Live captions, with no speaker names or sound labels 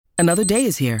Another day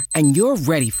is here, and you're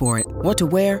ready for it. What to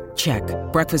wear? Check.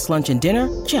 Breakfast, lunch, and dinner?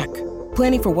 Check.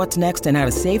 Planning for what's next and how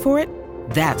to save for it?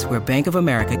 That's where Bank of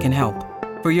America can help.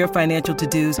 For your financial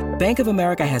to-dos, Bank of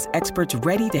America has experts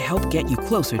ready to help get you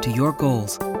closer to your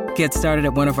goals. Get started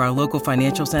at one of our local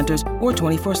financial centers or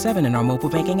 24/7 in our mobile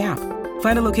banking app.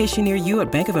 Find a location near you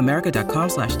at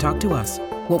bankofamerica.com/talktous.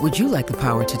 What would you like the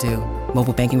power to do?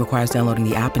 Mobile banking requires downloading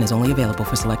the app and is only available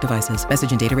for select devices.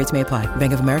 Message and data rates may apply.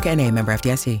 Bank of America N.A., member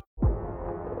FDIC.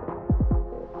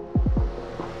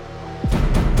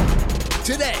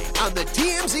 Today on the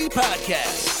TMZ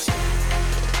Podcast.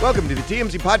 Welcome to the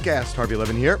TMZ Podcast. Harvey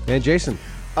Levin here. And Jason.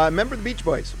 Remember the Beach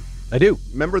Boys? I do.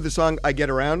 Remember the song I Get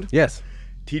Around? Yes.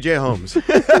 TJ Holmes.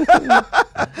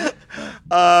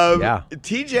 Yeah.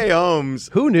 TJ Holmes.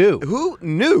 Who knew? Who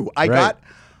knew? Right.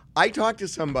 I talked to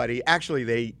somebody. Actually,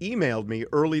 they emailed me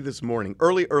early this morning.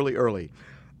 Early.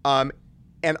 And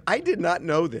I did not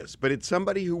know this, but it's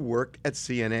somebody who worked at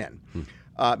CNN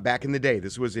back in the day.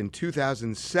 This was in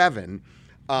 2007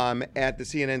 at the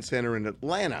CNN Center in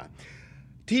Atlanta.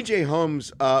 TJ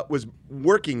Holmes was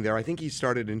working there. I think he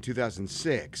started in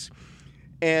 2006.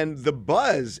 And the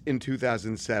buzz in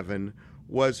 2007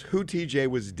 was who TJ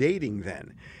was dating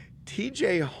then.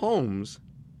 TJ Holmes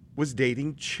was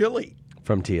dating Chili.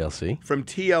 From TLC. From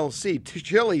TLC.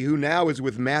 Chili, who now is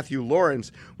with Matthew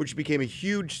Lawrence, which became a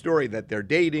huge story that they're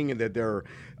dating and that they're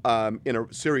in a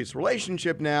serious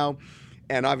relationship now.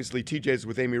 And obviously TJ's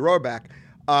with Amy Robach.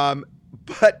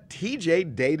 But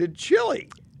TJ dated Chili.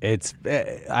 It's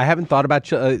I haven't thought about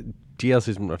TLC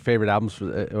is one of my favorite albums,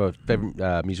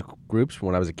 favorite music groups from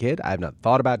when I was a kid. I have not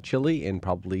thought about Chili in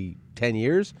probably 10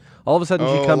 years. All of a sudden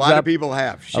she comes up. A lot of people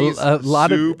have. She's super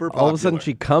popular. All of a sudden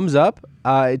she comes up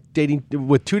dating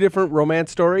with two different romance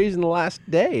stories in the last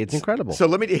day. It's incredible. So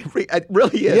let me, it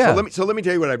really is. Yeah. So let me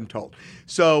tell you what I've been told.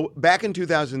 So back in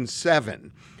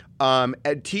 2007,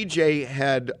 TJ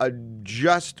had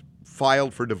just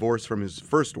filed for divorce from his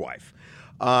first wife.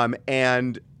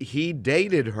 And he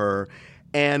dated her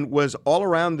and was all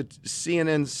around the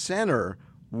CNN Center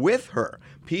with her.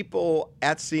 People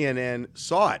at CNN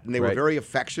saw it, and they were very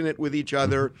affectionate with each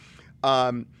other.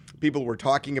 People were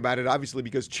talking about it, obviously,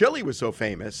 because Chili was so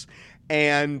famous.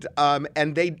 And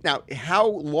they now how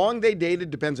long they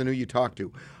dated depends on who you talk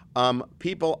to.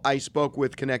 People I spoke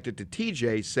with connected to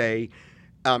TJ say,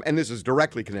 and this is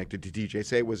directly connected to TJ,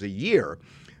 say it was a year.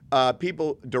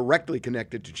 People directly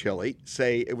connected to Chili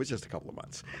say it was just a couple of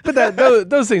months. But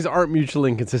those things aren't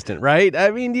mutually inconsistent, right?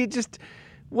 I mean,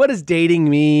 what does dating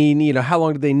mean? You know, how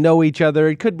long do they know each other?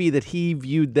 It could be that he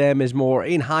viewed them as more,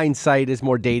 in hindsight, as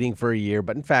more dating for a year.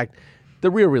 But in fact, the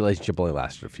real relationship only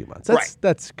lasted a few months.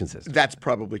 That's consistent. That's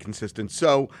probably consistent.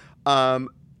 So,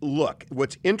 look,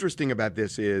 what's interesting about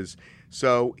this is,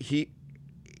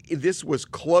 this was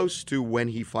close to when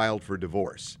he filed for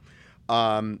divorce.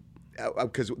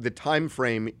 Because the time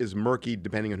frame is murky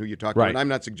depending on who you talk to. And I'm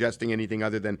not suggesting anything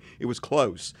other than it was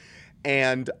close.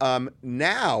 And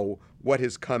now what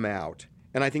has come out,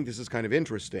 and I think this is kind of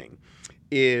interesting,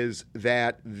 is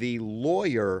that the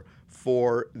lawyer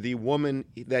for the woman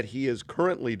that he is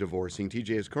currently divorcing, TJ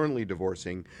is currently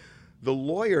divorcing, the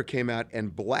lawyer came out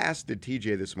and blasted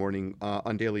TJ this morning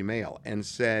on Daily Mail and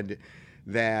said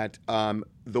that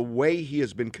the way he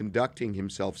has been conducting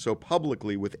himself so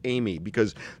publicly with Amy,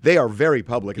 because they are very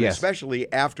public, and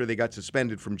especially after they got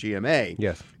suspended from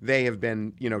GMA, they have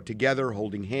been, together,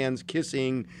 holding hands,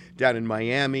 kissing down in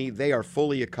Miami. They are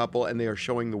fully a couple, and they are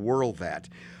showing the world that.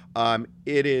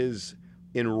 It is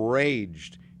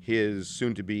enraged his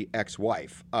soon-to-be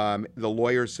ex-wife. The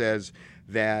lawyer says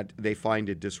that they find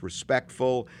it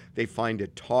disrespectful, they find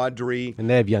it tawdry, and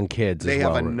they have young kids. They as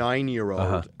have well. a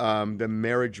 9-year-old. The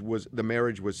marriage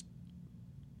was.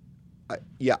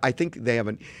 I think they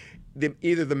have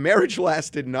either the marriage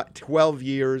lasted 12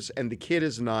 years and the kid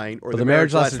is 9, or the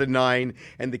marriage lasted 9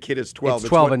 and the kid is 12. It's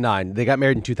 12 and 9. They got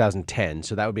married in 2010,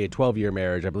 so that would be a 12-year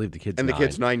marriage. I believe the kid's 9. And the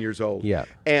kid's 9 years old. Yeah.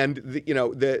 And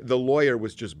the lawyer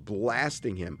was just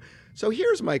blasting him. So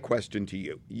here's my question to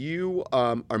you. You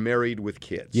are married with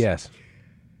kids. Yes.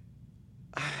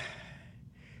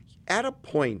 At a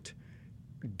point,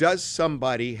 does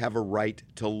somebody have a right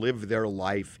to live their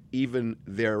life even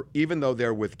though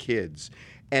they're with kids?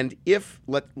 And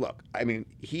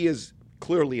he is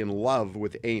clearly in love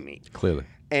with Amy. Clearly.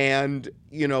 And,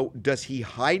 does he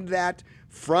hide that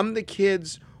from the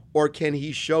kids, or can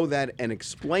he show that and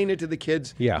explain it to the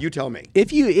kids? Yeah. You tell me.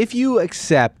 If you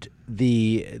accept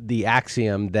the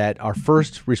axiom that our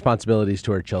first responsibility is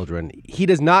to our children, he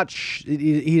is not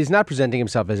presenting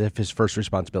himself as if his first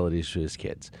responsibility is to his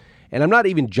kids. And I'm not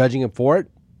even judging him for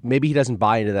it. Maybe he doesn't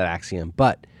buy into that axiom,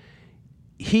 but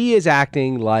he is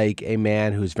acting like a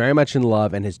man who's very much in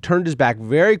love and has turned his back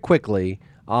very quickly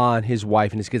on his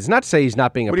wife and his kids. Not to say he's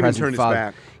not being a present father.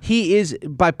 His back? He is,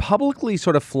 by publicly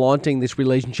sort of flaunting this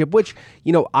relationship, which,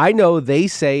 I know they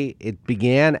say it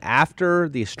began after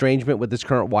the estrangement with his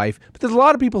current wife, but there's a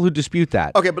lot of people who dispute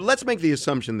that. Okay, but let's make the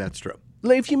assumption that's true.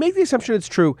 If you make the assumption it's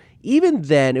true, even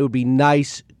then it would be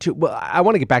nice to. Well, I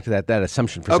want to get back to that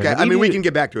assumption for a second. Okay, we can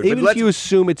get back to it. Even if you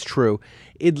assume it's true,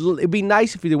 it'd be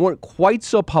nice if they weren't quite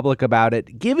so public about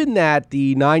it. Given that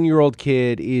the 9-year-old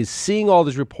kid is seeing all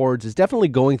these reports, is definitely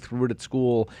going through it at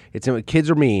school.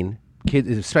 Kids are mean. Kids,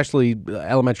 especially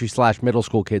elementary/middle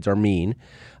school kids, are mean.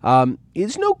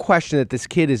 There's no question that this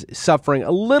kid is suffering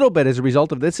a little bit as a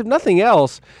result of this. If nothing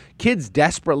else, kids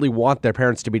desperately want their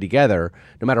parents to be together,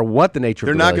 no matter what the nature of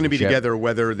the relationship. They're not going to be together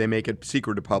whether they make it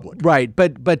secret or public. Right,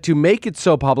 but to make it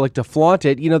so public, to flaunt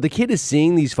it, the kid is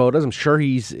seeing these photos. I'm sure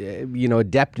he's,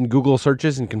 adept in Google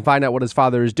searches and can find out what his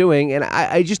father is doing. And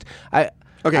I just... Okay,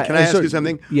 can I ask you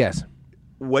something? Yes.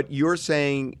 What you're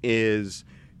saying is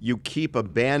you keep a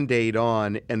Band-Aid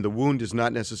on and the wound is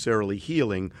not necessarily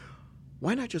healing.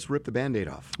 Why not just rip the Band-Aid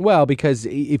off? Well, because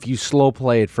if you slow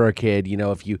play it for a kid,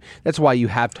 that's why you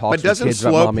have talks with kids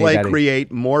about mommy and daddy. But doesn't slow play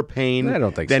create more pain? I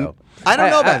don't think so. I don't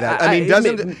know about that.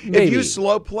 If you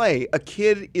slow play, a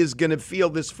kid is going to feel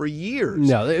this for years.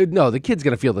 No, the kid's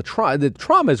going to feel the trauma. The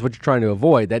trauma is what you're trying to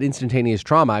avoid, that instantaneous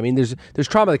trauma. I mean, there's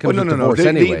trauma that comes with divorce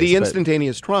anyways. The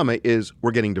instantaneous trauma is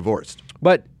we're getting divorced.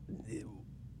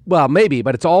 Well, maybe,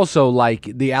 but it's also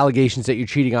like the allegations that you're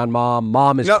cheating on mom.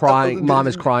 Mom is crying. Mom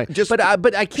is crying. But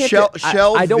I can't.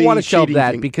 I don't want to shelve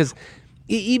that because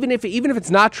even if it's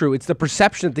not true, it's the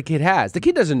perception that the kid has. The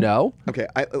kid doesn't know. Okay.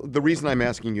 The reason I'm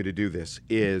asking you to do this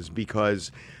is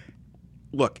because,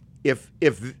 look, if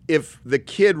the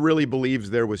kid really believes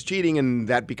there was cheating and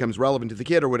that becomes relevant to the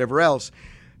kid or whatever else,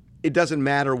 it doesn't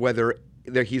matter whether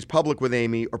he's public with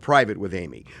Amy or private with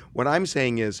Amy. What I'm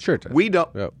saying is, we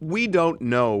don't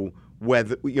know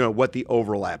whether what the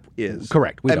overlap is.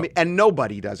 Correct. And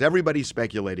nobody does. Everybody's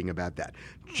speculating about that.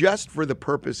 Just for the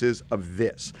purposes of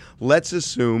this, let's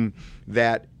assume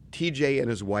that TJ and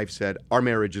his wife said, our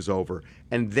marriage is over,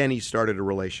 and then he started a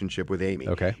relationship with Amy.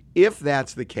 Okay. If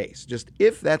that's the case,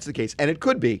 and it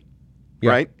could be,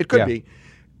 right? It could be.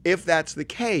 If that's the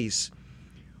case,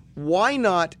 why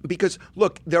not? Because,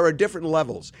 look, there are different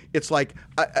levels. It's like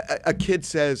a kid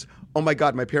says, oh, my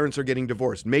God, my parents are getting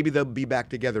divorced. Maybe they'll be back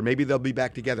together.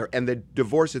 And the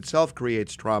divorce itself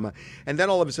creates trauma. And then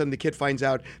all of a sudden the kid finds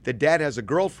out that dad has a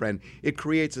girlfriend. It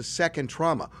creates a second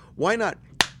trauma. Why not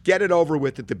get it over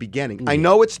with at the beginning? I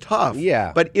know it's tough.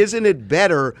 Yeah. But isn't it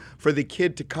better for the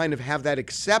kid to kind of have that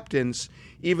acceptance,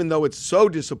 even though it's so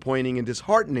disappointing and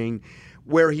disheartening,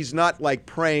 where he's not like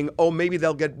praying, oh, maybe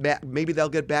they'll get back. Maybe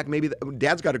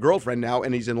dad's got a girlfriend now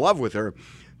and he's in love with her.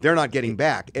 They're not getting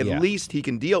back. At least he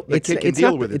can deal. The kid can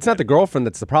deal with it. It's not the girlfriend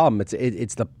that's the problem.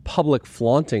 It's the public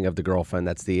flaunting of the girlfriend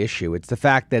that's the issue. It's the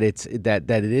fact that that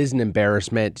it is an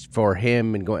embarrassment for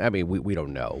him and going. I mean, we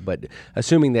don't know, but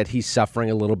assuming that he's suffering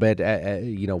a little bit,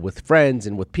 with friends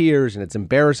and with peers, and it's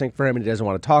embarrassing for him, and he doesn't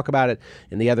want to talk about it,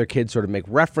 and the other kids sort of make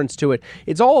reference to it.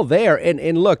 It's all there.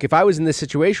 And look, if I was in this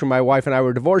situation, my wife and I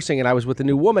were divorcing, and I was with a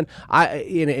new woman,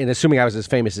 and assuming I was as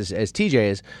famous as TJ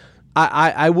is.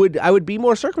 I would be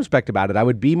more circumspect about it. I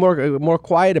would be more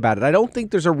quiet about it. I don't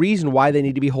think there's a reason why they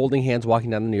need to be holding hands walking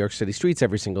down the New York City streets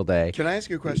every single day. Can I ask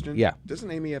you a question? Yeah. Doesn't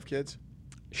Amy have kids?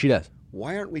 She does.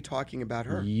 Why aren't we talking about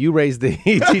her? You raised the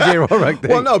TJ Rohrach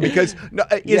thing. Well, no, because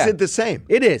is it the same?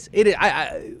 It is.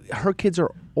 Her kids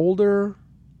are older.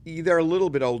 They're a little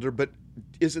bit older, but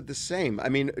is it the same? I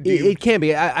mean, it can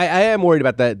be. I am worried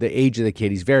about the age of the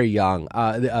kid. He's very young,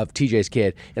 of TJ's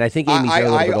kid, and I think Amy's a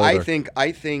little bit older.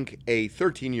 I think a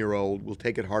 13-year-old will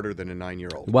take it harder than a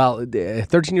 9-year-old. Well, a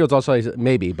 13-year-old's also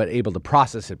maybe, but able to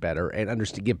process it better and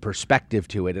give perspective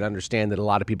to it and understand that a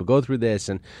lot of people go through this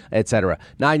and et cetera.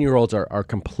 9-year-olds are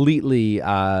completely,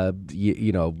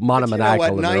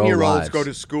 monomaniacal in their own lives. 9-year-olds go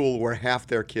to school where half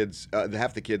the kids are the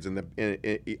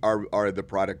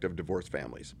product of divorced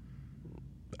families.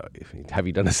 Have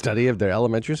you done a study of their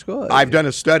elementary school? I've done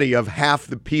a study of half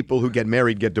the people who get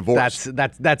married get divorced.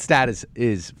 That stat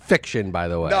is fiction, by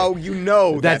the way.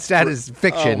 No, that stat is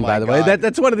fiction, by the way.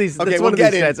 That's one of these. Okay, that's one of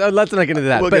these stats. Oh, let's not get into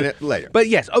that. We'll get it later. But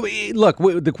yes, look,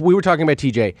 we were talking about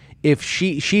TJ. If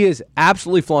she is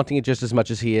absolutely flaunting it just as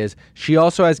much as he is, she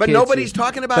also has. But kids. Nobody's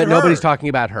talking about her. But nobody's talking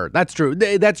about her. That's true.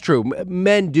 That's true.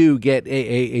 Men do get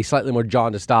a slightly more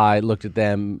jaundiced eye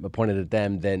pointed at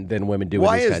them than women do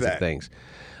with these kinds of things.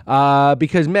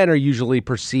 Because men are usually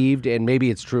perceived, and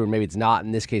maybe it's true and maybe it's not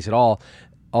in this case at all,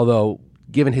 although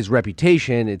given his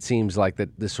reputation, it seems like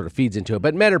that this sort of feeds into it.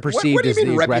 But men are perceived what do you as mean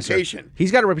the aggressor. reputation?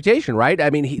 He's got a reputation, right? I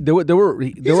mean, he's a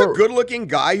good-looking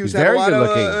guy who's had a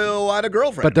lot of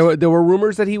girlfriends. But there were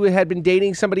rumors that he had been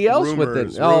dating somebody else with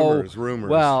it. Rumors.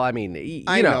 Well, I mean,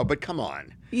 I know, but come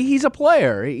on. He's a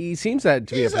player. He seems to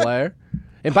be a player.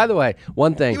 And by the way,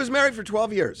 one thing. He was married for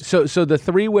 12 years. So the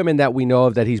three women that we know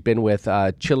of that he's been with,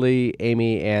 Chili,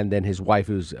 Amy, and then his wife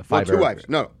who's five. Well, two wives.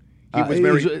 No. He was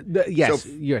married.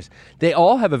 Yes. They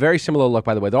all have a very similar look,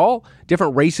 by the way. They're all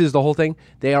different races, the whole thing.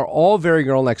 They are all very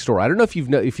girl next door. I don't know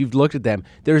if you've looked at them.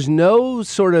 There's no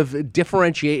sort of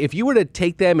differentiate. If you were to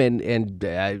take them and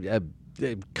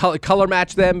color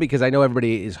match them, because I know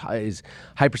everybody is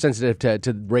hypersensitive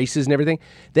to races and everything,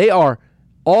 they are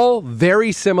all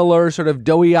very similar, sort of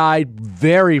doughy-eyed,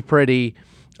 very pretty,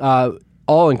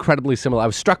 all incredibly similar. I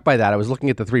was struck by that. I was looking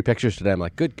at the three pictures today. I'm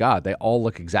like, good God, they all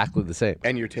look exactly the same.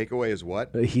 And your takeaway is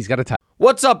what? He's got a tie.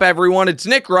 What's up, everyone? It's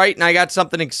Nick Wright, and I got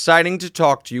something exciting to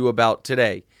talk to you about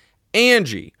today.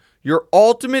 Angie, your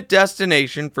ultimate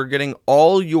destination for getting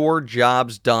all your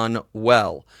jobs done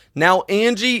well. Now,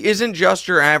 Angie isn't just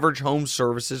your average home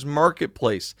services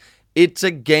marketplace. It's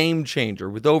a game changer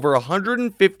with over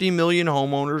 150 million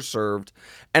homeowners served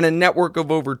and a network of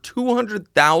over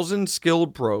 200,000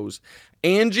 skilled pros.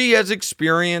 Angie has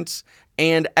experience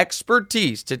and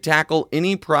expertise to tackle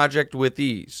any project with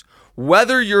ease.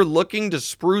 Whether you're looking to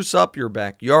spruce up your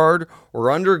backyard or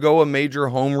undergo a major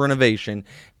home renovation,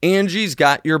 Angie's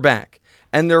got your back.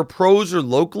 And their pros are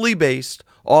locally based,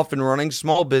 often running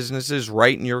small businesses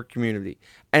right in your community.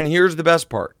 And here's the best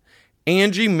part.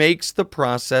 Angie makes the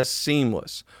process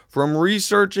seamless, from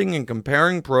researching and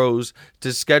comparing pros to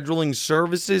scheduling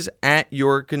services at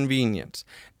your convenience.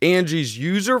 Angie's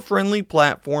user-friendly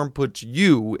platform puts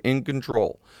you in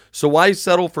control. So why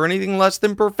settle for anything less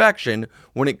than perfection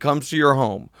when it comes to your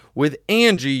home? With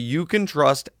Angie, you can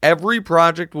trust every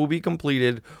project will be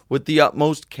completed with the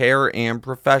utmost care and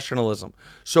professionalism.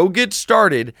 So get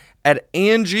started at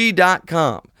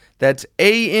Angie.com. That's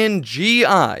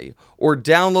ANGI, or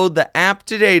download the app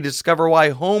today to discover why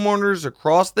homeowners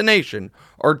across the nation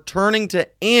are turning to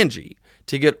Angie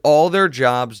to get all their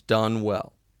jobs done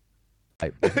well.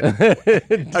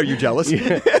 Are you jealous?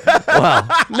 Well,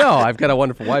 no, I've got a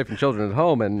wonderful wife and children at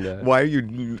home, and why are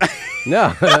you?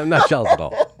 No, I'm not jealous at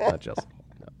all. Not jealous.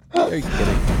 No. Are you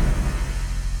kidding?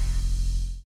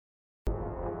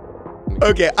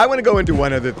 Okay, I want to go into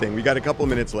one other thing. We got a couple of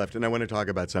minutes left, and I want to talk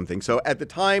about something. So at the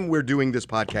time we're doing this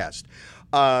podcast,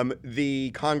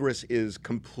 the Congress is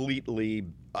completely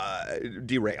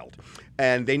derailed.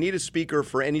 And they need a speaker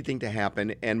for anything to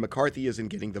happen, and McCarthy isn't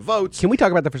getting the votes. Can we talk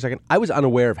about that for a second? I was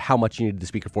unaware of how much you needed the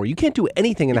speaker for. You can't do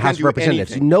anything in the House of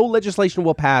Representatives. Anything. No legislation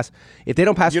will pass. If they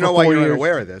don't pass you for 4 know years... why you're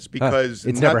unaware of this? Because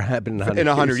it's never happened in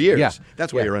 100 years. Yeah.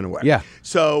 That's why you're unaware. Yeah.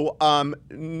 So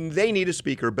they need a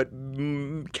speaker, but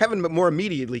more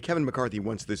immediately, Kevin McCarthy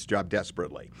wants this job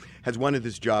desperately, has wanted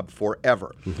this job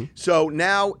forever. Mm-hmm. So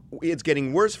now it's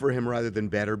getting worse for him rather than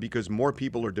better because more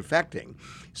people are defecting.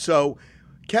 So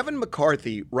Kevin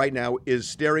McCarthy right now is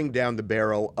staring down the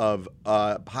barrel of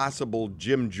possible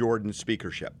Jim Jordan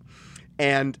speakership.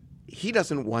 And he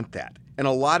doesn't want that. And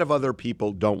a lot of other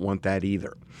people don't want that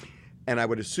either. And I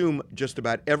would assume just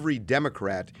about every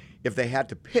Democrat, if they had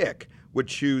to pick, would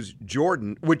choose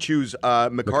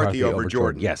McCarthy over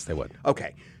Jordan. Yes, they would.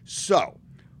 Okay. So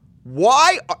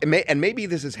why, and maybe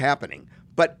this is happening,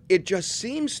 but it just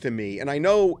seems to me, and I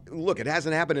know, look, it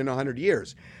hasn't happened in 100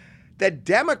 years, that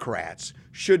Democrats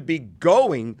should be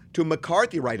going to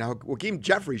McCarthy right now. Hakeem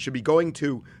Jeffries should be going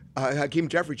to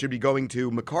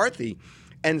McCarthy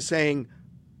and saying,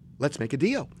 let's make a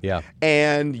deal. Yeah.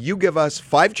 And you give us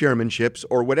 5 chairmanships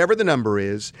or whatever the number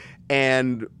is,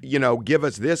 and give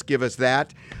us this, give us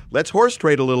that. Let's horse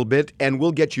trade a little bit, and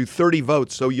we'll get you 30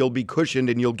 votes, so you'll be cushioned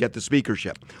and you'll get the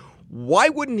speakership. Why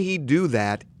wouldn't he do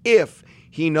that if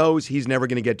he knows he's never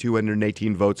going to get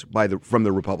 218 votes from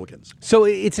the Republicans? So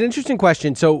it's an interesting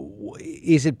question. So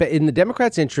is it in the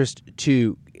Democrats' interest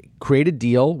to create a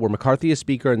deal where McCarthy is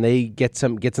speaker and they get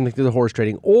something through the horse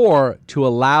trading, or to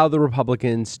allow the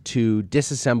Republicans to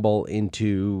disassemble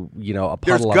into a puddle on the floor?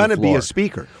 There's going to be a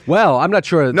speaker. Well, I'm not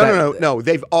sure. No.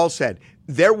 They've all said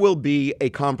there will be a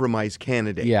compromise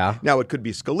candidate. Yeah. Now it could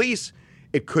be Scalise.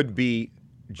 It could be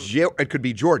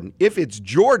Jordan. If it's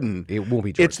Jordan, it won't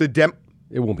be Jordan. It's the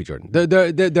It won't be Jordan.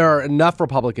 There are enough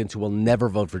Republicans who will never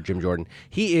vote for Jim Jordan.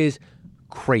 He is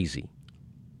crazy.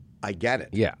 I get it.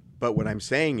 Yeah. But what I'm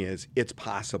saying is it's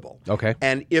possible. Okay.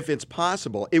 And if it's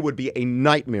possible, it would be a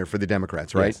nightmare for the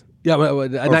Democrats, right? Yes. Yeah, a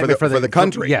nightmare for the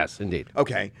country. Yes, indeed.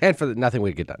 Okay. And for nothing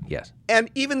would get done, yes. And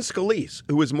even Scalise,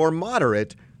 who is more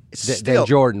moderate, Still, than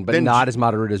Jordan, but than not as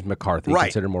moderate as McCarthy, right.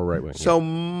 considered more right-wing.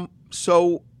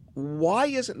 So why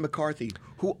isn't McCarthy,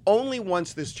 who only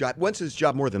wants his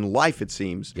job more than life, it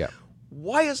seems,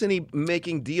 why isn't he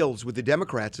making deals with the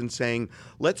Democrats and saying,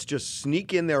 let's just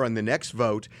sneak in there on the next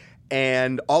vote,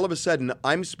 and all of a sudden,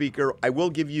 I'm Speaker, I will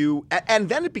give you, and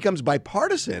then it becomes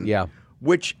bipartisan. Yeah.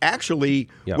 Which actually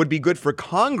would be good for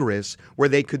Congress, where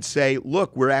they could say,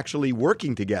 look, we're actually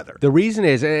working together. The reason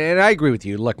is, and I agree with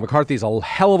you, look, McCarthy's a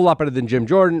hell of a lot better than Jim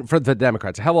Jordan, for the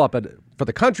Democrats, a hell of a lot better, for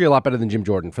the country, a lot better than Jim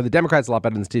Jordan, for the Democrats, a lot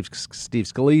better than Steve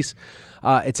Scalise,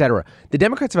 et cetera. The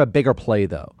Democrats have a bigger play,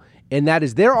 though, and that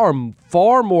is there are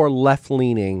far more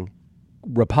left-leaning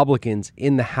Republicans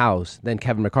in the House than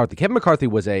Kevin McCarthy. Kevin McCarthy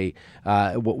was a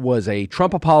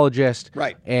Trump apologist,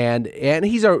 right? And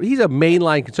he's a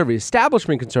mainline conservative,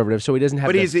 establishment conservative, so he doesn't have.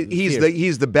 But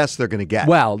he's the best they're going to get.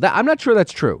 Well, I'm not sure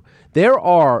that's true. There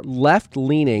are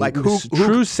left-leaning,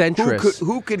 true centrists.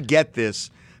 Who could get this?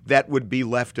 That would be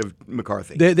left of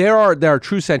McCarthy. There are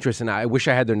true centrists, and I wish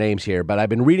I had their names here, but I've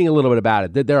been reading a little bit about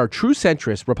it. There are true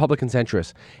centrists, Republican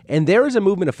centrists, and there is a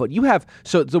movement afoot.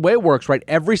 So the way it works, right?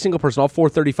 Every single person, all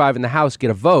 435 in the House,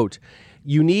 get a vote.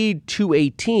 You need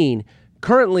 218.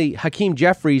 Currently, Hakeem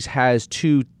Jeffries has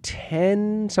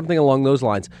 210, something along those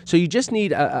lines. So you just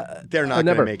need They're not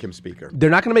going to make him Speaker.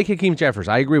 They're not going to make Hakeem Jeffries.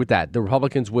 I agree with that. The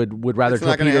Republicans would rather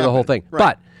torpedo the whole thing. Right.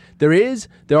 But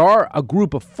there are a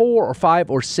group of 4 or 5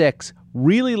 or 6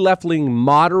 really left-leaning,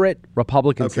 moderate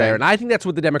Republicans there, and I think that's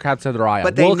what the Democrats have their eye on.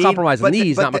 But we'll compromise on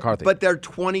these, not McCarthy. But there are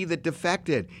 20 that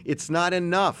defected. It's not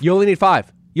enough. You only need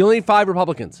 5. You only need 5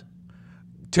 Republicans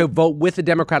to vote with the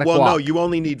Democratic bloc. Well, no, you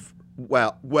only need.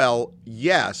 Well,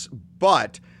 yes,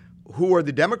 but who are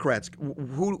the Democrats?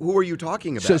 Who are you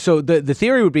talking about? So the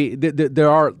theory would be there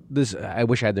are this. I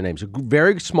wish I had their names. A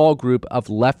very small group of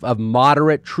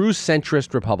moderate, true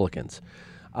centrist Republicans.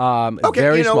 Okay,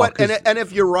 very you know small, what? And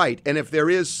if you're right, and if there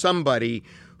is somebody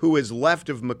who is left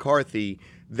of McCarthy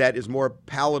that is more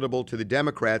palatable to the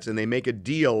Democrats, and they make a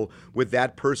deal with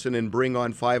that person and bring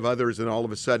on 5 others, and all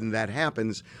of a sudden that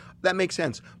happens, that makes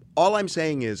sense. All I'm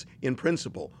saying is, in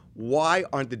principle, why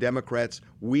aren't the Democrats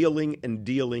wheeling and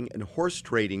dealing and horse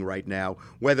trading right now,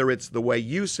 whether it's the way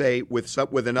you say with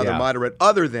another moderate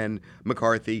other than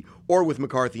McCarthy, or with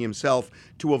McCarthy himself,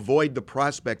 to avoid the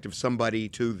prospect of somebody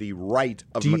to the right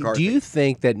of McCarthy? Do you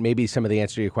think that maybe some of the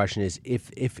answer to your question is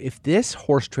if this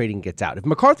horse trading gets out, if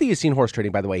McCarthy has seen horse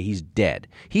trading, by the way, he's dead.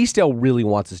 He still really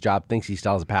wants his job, thinks he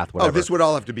still has a path, whatever. Oh, this would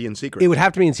all have to be in secret. It would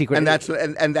have to be in secret.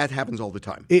 And that happens all the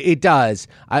time. It does.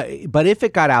 But if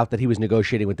it got out that he was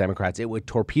negotiating with Democrats, it would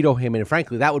torpedo him. And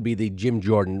frankly, that would be the Jim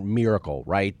Jordan miracle,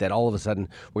 right? That all of a sudden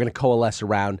we're going to coalesce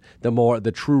around the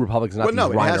true Republicans, not these rhino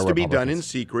Republicans. Well, no, it has to be done in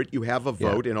secret. You have a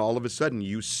vote, and all of a sudden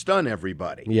you stun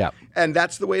everybody. Yeah. And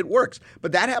that's the way it works.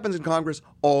 But that happens in Congress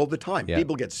all the time. Yeah.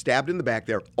 People get stabbed in the back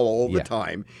there all the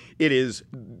time. It is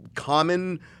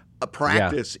common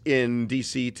practice in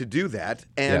D.C. to do that.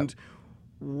 And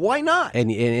why not?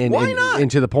 And why not? And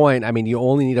to the point, I mean, you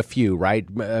only need a few, right?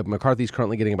 McCarthy's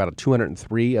currently getting about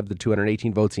 203 of the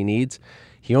 218 votes he needs.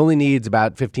 He only needs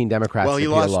about 15 Democrats. Well, he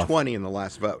to lost peel off. 20 in the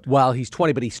last vote. Well, he's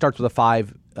 20, but he starts with a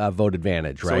 5 vote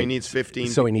advantage, right? So he needs 15.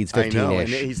 So he needs 15-ish. I know, and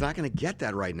he's not going to get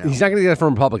that right now. He's not going to get it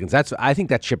from Republicans. I think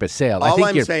that ship has sailed. All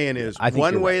I'm saying is,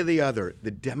 one way or the other,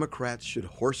 the Democrats should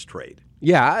horse trade.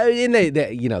 Yeah, and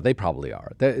they probably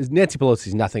are. Nancy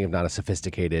Pelosi's nothing if not a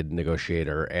sophisticated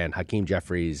negotiator, and Hakeem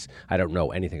Jeffries, I don't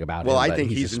know anything about him. Well, I think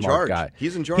he's in charge. Guy.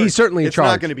 He's in charge. He's certainly in charge.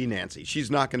 It's not going to be Nancy.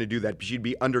 She's not going to do that. She'd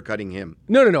be undercutting him.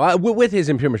 No. With his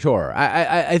imprimatur,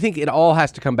 I think it all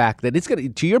has to come back that it's going to.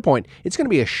 To your point, it's going to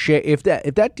be a share. If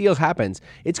that deal happens,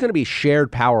 it's going to be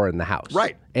shared power in the House,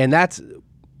 right? And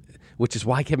which is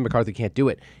why Kevin McCarthy can't do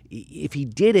it. If he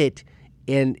did it,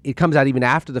 and it comes out even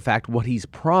after the fact what he's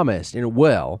promised, and it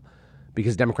will,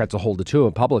 because Democrats will hold it to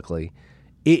him publicly,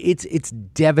 it's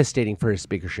devastating for his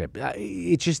speakership.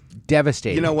 It's just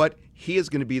devastating. You know what? He is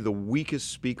going to be the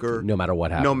weakest speaker. No matter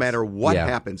what happens. No matter what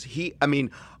happens.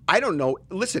 I don't know.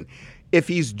 Listen, if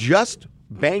he's just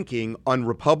banking on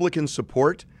Republican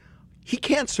support, he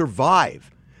can't survive,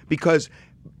 because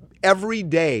every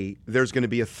day there's going to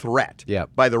be a threat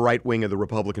by the right wing of the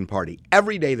Republican Party.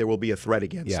 Every day there will be a threat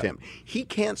against him. He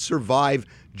can't survive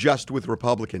just with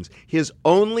Republicans. His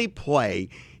only play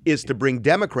is to bring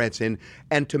Democrats in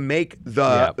and to make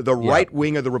the right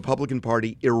wing of the Republican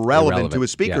Party irrelevant to his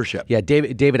speakership. Yeah,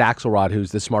 David Axelrod,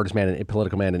 who's the smartest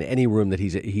political man in any room that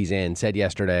he's in, said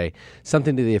yesterday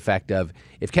something to the effect of,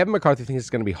 if Kevin McCarthy thinks it's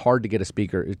going to be hard to get a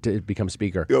speaker to become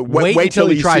speaker, wait until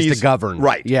he tries to govern.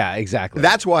 Right. Yeah, exactly.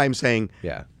 That's why I'm saying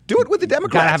Do it with the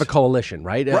Democrats. Got to have a coalition,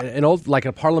 right? An old, like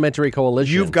a parliamentary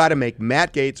coalition. You've got to make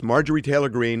Matt Gaetz, Marjorie Taylor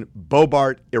Greene,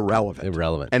 Bobart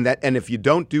irrelevant. And if you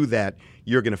don't do that,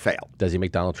 you're going to fail. Does he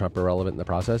make Donald Trump irrelevant in the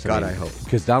process? I hope.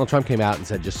 Because Donald Trump came out and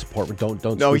said, just support.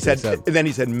 Don't. No, he said. Then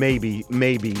he said maybe.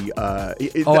 I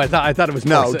thought it was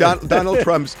no. Donald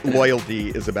Trump's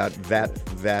loyalty is about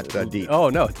that deep. Oh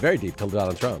no, it's very deep to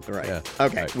Donald Trump. Right. Yeah.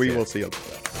 Okay. Right, We will see.